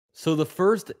So the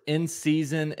first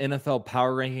in-season NFL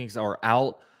power rankings are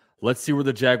out. Let's see where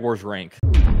the Jaguars rank.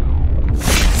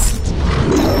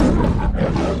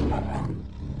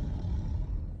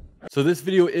 So this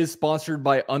video is sponsored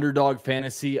by Underdog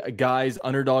Fantasy. Guys,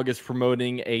 Underdog is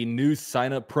promoting a new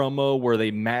sign-up promo where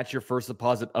they match your first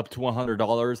deposit up to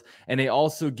 $100, and they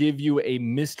also give you a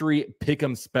mystery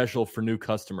pick'em special for new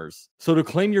customers. So to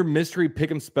claim your mystery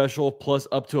pick'em special plus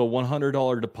up to a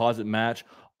 $100 deposit match,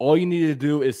 all you need to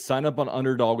do is sign up on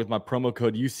Underdog with my promo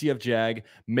code UCFJAG,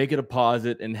 make a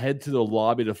deposit, and head to the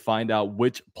lobby to find out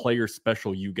which player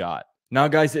special you got. Now,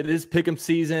 guys, it is pick'em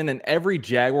season, and every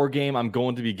Jaguar game, I'm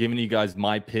going to be giving you guys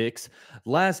my picks.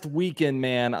 Last weekend,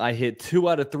 man, I hit 2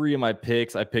 out of 3 of my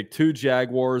picks. I picked 2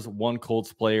 Jaguars, 1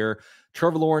 Colts player.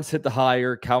 Trevor Lawrence hit the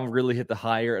higher. Calvin Ridley hit the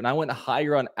higher, and I went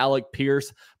higher on Alec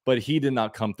Pierce, but he did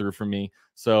not come through for me.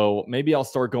 So maybe I'll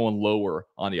start going lower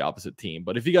on the opposite team.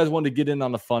 But if you guys want to get in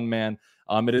on the fun, man,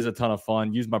 it is a ton of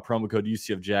fun. Use my promo code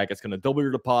UCFJAG. It's going to double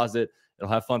your deposit. It'll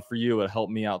have fun for you. It'll help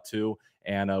me out too,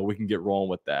 and we can get rolling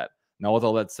with that. Now, with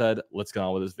all that said, let's get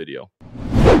on with this video.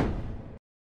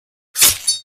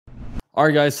 All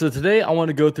right, guys, so today I want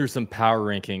to go through some power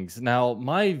rankings. Now,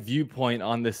 my viewpoint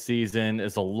on this season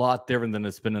is a lot different than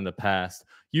it's been in the past.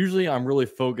 Usually, I'm really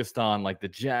focused on like the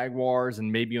Jaguars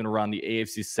and maybe even around the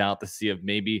AFC South to see if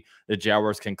maybe the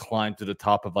Jaguars can climb to the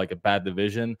top of like a bad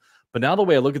division. But now the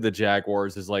way I look at the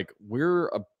Jaguars is like we're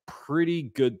a pretty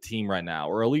good team right now,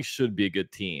 or at least should be a good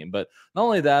team. But not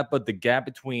only that, but the gap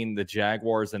between the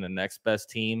Jaguars and the next best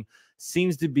team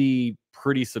seems to be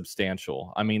pretty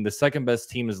substantial. I mean, the second best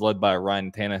team is led by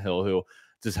Ryan Tannehill, who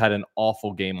just had an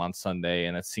awful game on Sunday,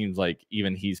 and it seems like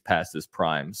even he's past his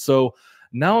prime. So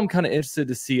now I'm kind of interested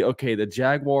to see, okay, the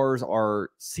Jaguars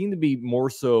seem to be more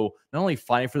so not only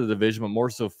fighting for the division, but more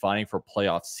so fighting for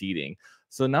playoff seeding.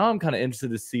 So now I'm kind of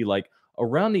interested to see, like,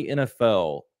 around the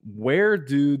NFL, where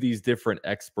do these different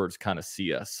experts kind of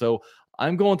see us? So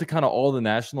I'm going to kind of all the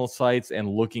national sites and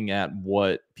looking at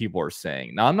what people are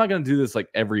saying. Now, I'm not going to do this like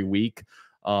every week,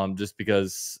 just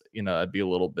because, you know, it'd be a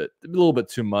little bit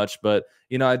too much. But,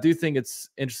 you know, I do think it's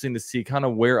interesting to see kind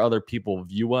of where other people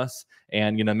view us.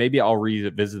 And, you know, maybe I'll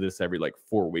revisit this every like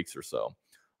 4 weeks or so.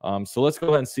 So let's go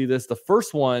ahead and see this. The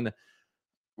first one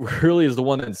really is the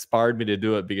one that inspired me to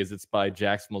do it because it's by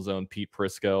Jacksonville's own Pete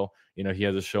Prisco. You know, he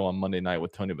has a show on Monday night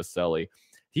with Tony Baselli.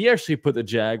 He actually put the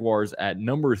Jaguars at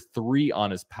number 3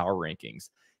 on his power rankings.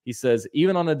 He says,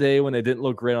 even on a day when they didn't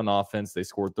look great on offense, they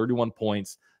scored 31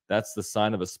 points. That's the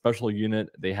sign of a special unit.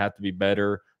 They have to be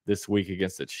better this week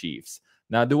against the Chiefs.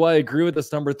 Now, do I agree with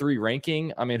this number 3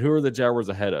 ranking? I mean, who are the Jaguars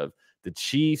ahead of? The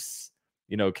Chiefs,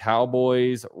 you know,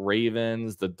 Cowboys,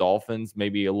 Ravens, the Dolphins,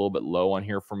 maybe a little bit low on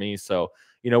here for me. So,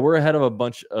 you know, we're ahead of a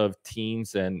bunch of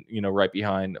teams and, you know, right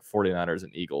behind 49ers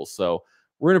and Eagles. So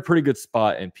we're in a pretty good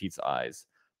spot in Pete's eyes.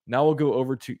 Now we'll go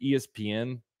over to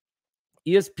ESPN.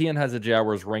 ESPN has the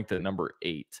Jaguars ranked at number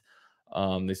 8.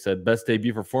 They said best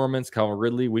debut performance, Calvin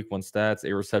Ridley, week 1 stats,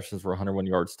 8 receptions for 101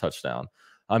 yards, touchdown.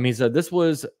 He said this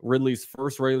was Ridley's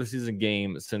first regular season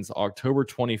game since October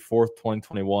 24th,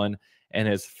 2021, and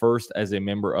his first as a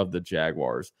member of the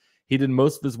Jaguars. He did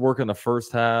most of his work in the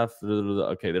first half.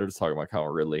 Okay, they're just talking about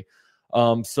Calvin Ridley.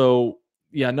 So,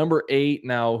 yeah, number 8.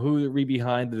 Now, who are we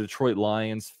behind? The Detroit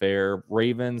Lions, fair.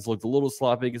 Ravens looked a little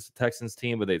sloppy against the Texans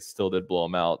team, but they still did blow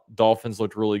them out. Dolphins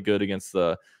looked really good against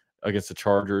the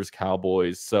Chargers,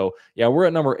 Cowboys. So, yeah, we're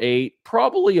at number 8.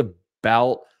 Probably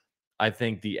about, I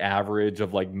think, the average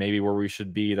of like maybe where we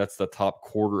should be. That's the top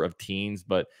quarter of teams.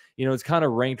 But, you know, it's kind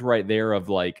of ranked right there of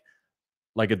like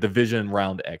a division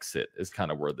round exit is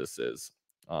kind of where this is.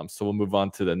 So we'll move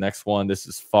on to the next one. This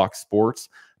is Fox Sports.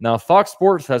 Now, Fox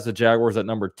Sports has the Jaguars at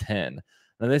number 10.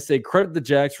 And they say, credit the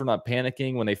Jags for not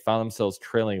panicking when they found themselves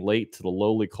trailing late to the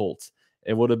lowly Colts.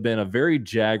 It would have been a very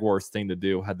Jaguars thing to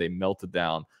do had they melted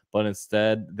down. But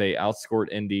instead, they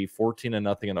outscored Indy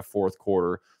 14-0 in the fourth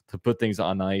quarter to put things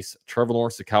on ice. Trevor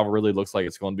Lawrence to Calvin Ridley looks like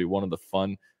it's going to be one of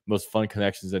the most fun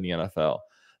connections in the NFL.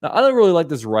 Now, I don't really like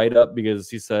this write-up because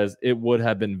he says it would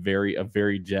have been a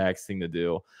very Jags thing to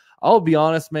do. I'll be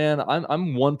honest, man.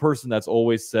 I'm one person that's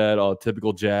always said, "Oh,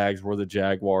 typical Jags, we're the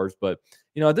Jaguars." But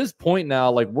you know, at this point now,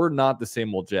 like we're not the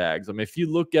same old Jags. I mean, if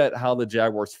you look at how the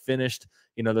Jaguars finished,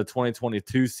 you know, the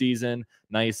 2022 season,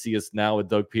 now you see us now with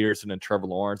Doug Peterson and Trevor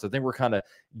Lawrence. I think we're kind of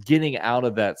getting out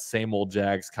of that same old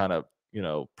Jags kind of, you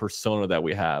know, persona that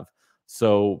we have.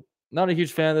 So, not a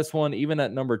huge fan of this one. Even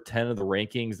at number 10 of the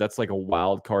rankings, that's like a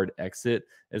wild card exit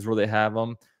is where they have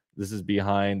them. This is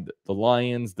behind the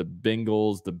Lions, the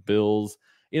Bengals, the Bills.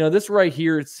 You know, this right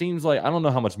here, it seems like, I don't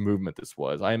know how much movement this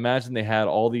was. I imagine they had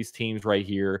all these teams right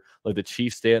here, like the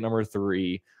Chiefs stay at number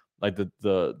 3, like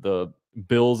the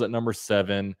Bills at number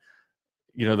 7,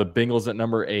 the Bengals at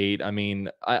number 8. I mean,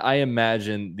 I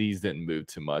imagine these didn't move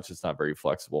too much. It's not very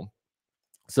flexible.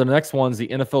 So the next one's the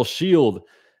NFL Shield,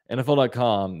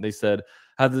 NFL.com. They said,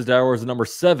 had the Jaguars at number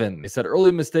 7. They said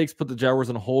early mistakes put the Jaguars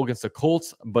in a hole against the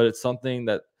Colts, but it says something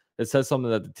that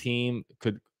the team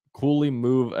could coolly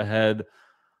move ahead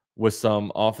with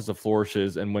some offensive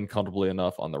flourishes and win comfortably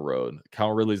enough on the road.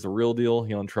 Calvin Ridley's the real deal.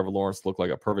 He and Trevor Lawrence look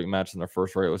like a perfect match in their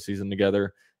first regular season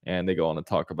together, and they go on to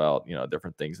talk about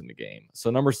different things in the game. So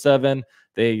number 7,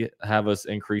 they have us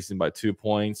increasing by 2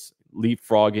 points,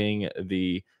 leapfrogging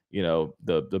the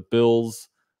Bills,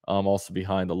 also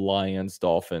behind the Lions,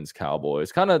 Dolphins,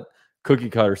 Cowboys. Kind of cookie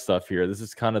cutter stuff here. This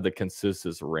is kind of the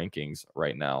consensus rankings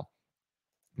right now.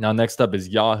 Now, next up is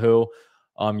Yahoo.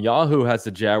 Yahoo has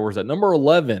the Jaguars at number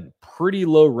 11, pretty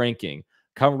low ranking.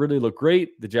 Calvin Ridley looked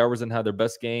great. The Jaguars didn't have their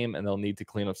best game, and they'll need to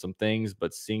clean up some things.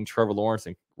 But seeing Trevor Lawrence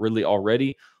and Ridley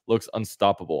already looks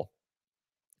unstoppable.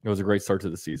 It was a great start to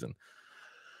the season.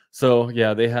 So,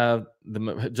 yeah, they have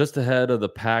them just ahead of the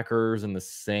Packers and the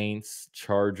Saints,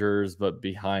 Chargers, but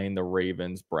behind the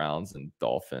Ravens, Browns, and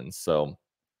Dolphins. So,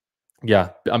 yeah,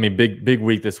 I mean, big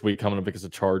week this week coming up because the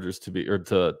Chargers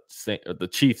the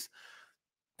Chiefs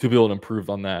to be able to improve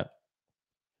on that.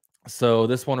 So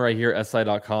this one right here,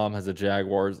 SI.com, has the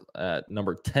Jaguars at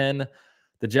number 10.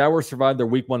 The Jaguars survived their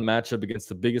week 1 matchup against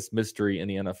the biggest mystery in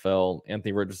the NFL.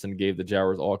 Anthony Richardson gave the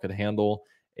Jaguars all it could handle.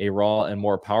 A raw and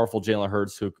more powerful Jalen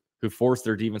Hurts who forced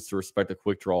their defense to respect a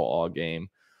quick draw all game.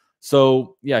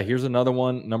 So, yeah, here's another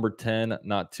one. Number 10,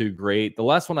 not too great. The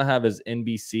last one I have is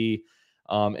NBC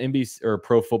or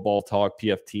Pro Football Talk,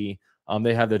 PFT.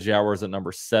 They have the Jaguars at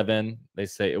number 7. They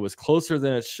say it was closer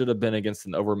than it should have been against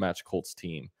an overmatched Colts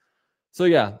team. So,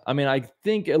 yeah, I mean, I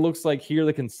think it looks like here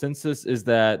the consensus is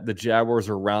that the Jaguars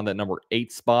are around that number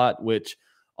 8 spot, which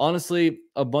honestly,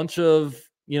 a bunch of,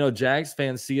 Jags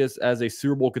fans see us as a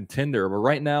Super Bowl contender. But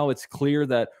right now it's clear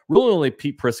that really only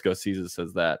Pete Prisco sees us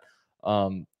as that.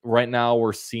 Right now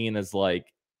we're seen as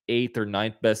like 8th or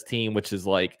 9th best team, which is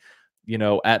like,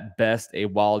 at best a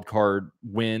wild card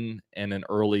win and an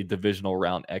early divisional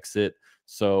round exit.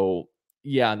 So,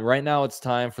 yeah, right now it's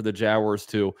time for the Jaguars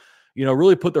to,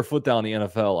 really put their foot down in the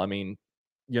NFL. I mean,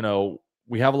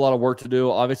 we have a lot of work to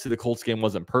do. Obviously, the Colts game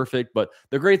wasn't perfect, but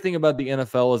the great thing about the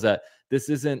NFL is that this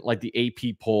isn't like the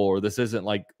AP poll, or this isn't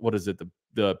like, what is it,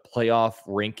 the playoff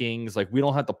rankings. Like, we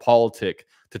don't have to politic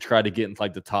to try to get into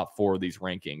like the top 4 of these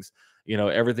rankings.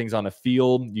 Everything's on the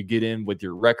field. You get in with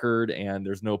your record, and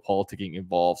there's no politicking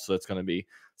involved. So it's going to be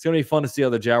fun to see how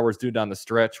the Jaguars do down the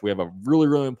stretch. We have a really,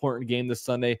 really important game this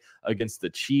Sunday against the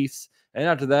Chiefs, and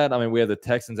after that, I mean, we have the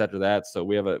Texans after that. So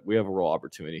we have a real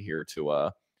opportunity here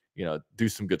to do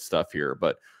some good stuff here.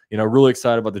 But really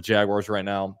excited about the Jaguars right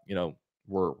now.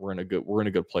 We're in a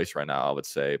good place right now, I would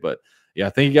say. But yeah,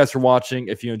 thank you guys for watching.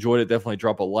 If you enjoyed it, definitely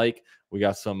drop a like. We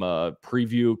got some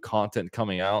preview content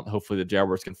coming out. Hopefully the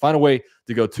Jaguars can find a way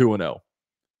to go 2-0.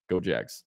 Go Jags.